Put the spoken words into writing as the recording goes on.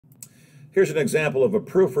Here's an example of a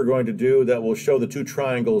proof we're going to do that will show the two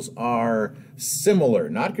triangles are similar,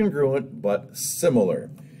 not congruent, but similar.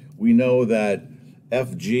 We know that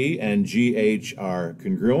FG and GH are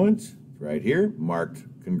congruent, right here, marked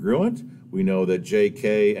congruent. We know that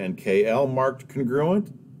JK and KL marked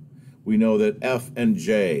congruent. We know that F and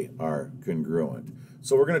J are congruent.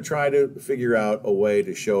 So we're going to try to figure out a way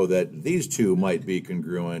to show that these two might be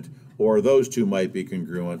congruent or those two might be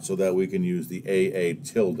congruent so that we can use the AA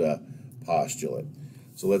tilde postulate.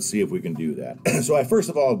 So let's see if we can do that. So I first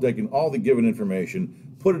of all have taken all the given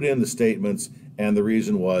information, put it in the statements, and the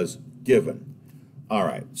reason was given. All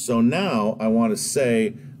right, so now I want to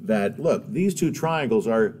say that, look, these two triangles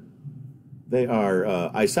are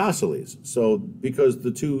isosceles. So because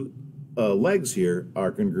the two legs here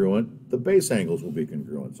are congruent, the base angles will be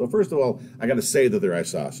congruent. So first of all, I got to say that they're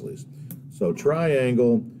isosceles. So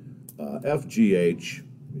triangle FGH,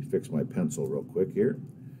 let me fix my pencil real quick here.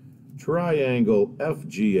 Triangle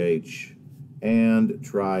FGH and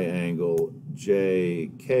triangle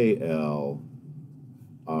JKL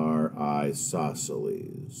are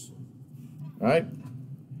isosceles. All right?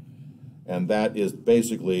 And that is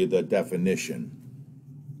basically the definition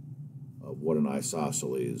of what an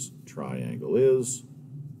isosceles triangle is.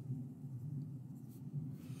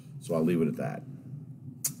 So I'll leave it at that.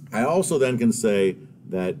 I also then can say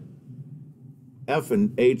that F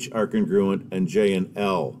and H are congruent and J and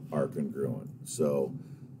L are congruent. So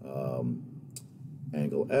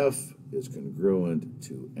angle F is congruent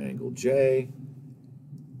to angle J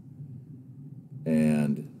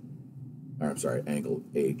and, I'm sorry, angle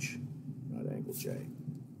H, not angle J.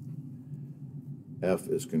 F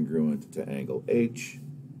is congruent to angle H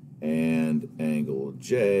and angle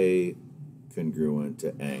J congruent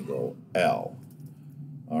to angle L.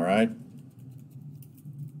 All right?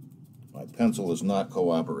 My pencil is not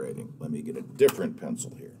cooperating. Let me get a different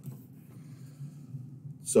pencil here.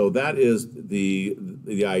 So that is the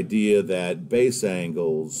idea that base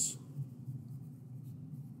angles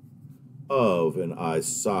of an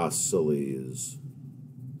isosceles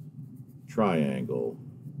triangle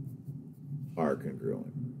are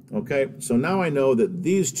congruent. Okay, so now I know that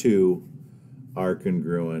these two are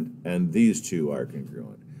congruent and these two are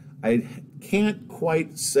congruent. I can't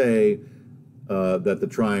quite say that the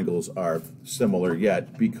triangles are similar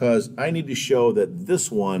yet because I need to show that this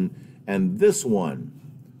one and this one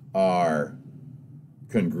are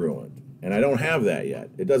congruent. And I don't have that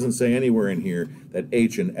yet. It doesn't say anywhere in here that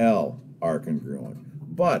H and L are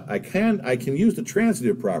congruent. But I can use the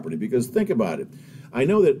transitive property because think about it. I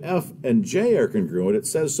know that F and J are congruent. It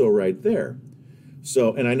says so right there.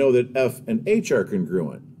 So, and I know that F and H are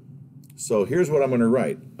congruent. So here's what I'm going to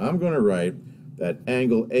write. I'm going to write that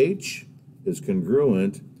angle H is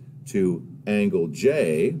congruent to angle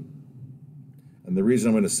J. And the reason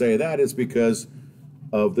I'm going to say that is because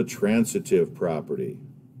of the transitive property.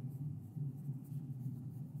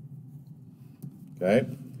 Okay?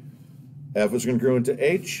 F is congruent to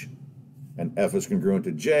H, and F is congruent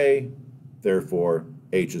to J, therefore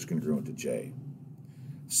H is congruent to J.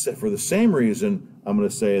 So for the same reason, I'm going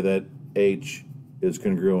to say that H is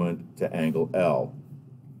congruent to angle L,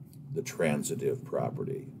 the transitive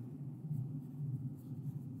property.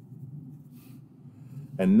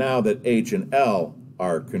 And now that H and L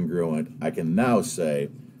are congruent, I can now say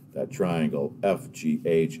that triangle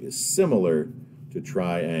FGH is similar to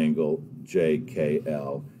triangle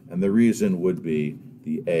JKL, and the reason would be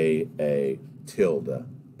the AA tilde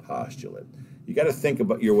postulate. You got to think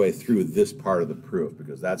about your way through this part of the proof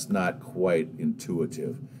because that's not quite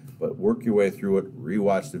intuitive, but work your way through it,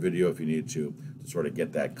 rewatch the video if you need to sort of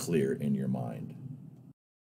get that clear in your mind.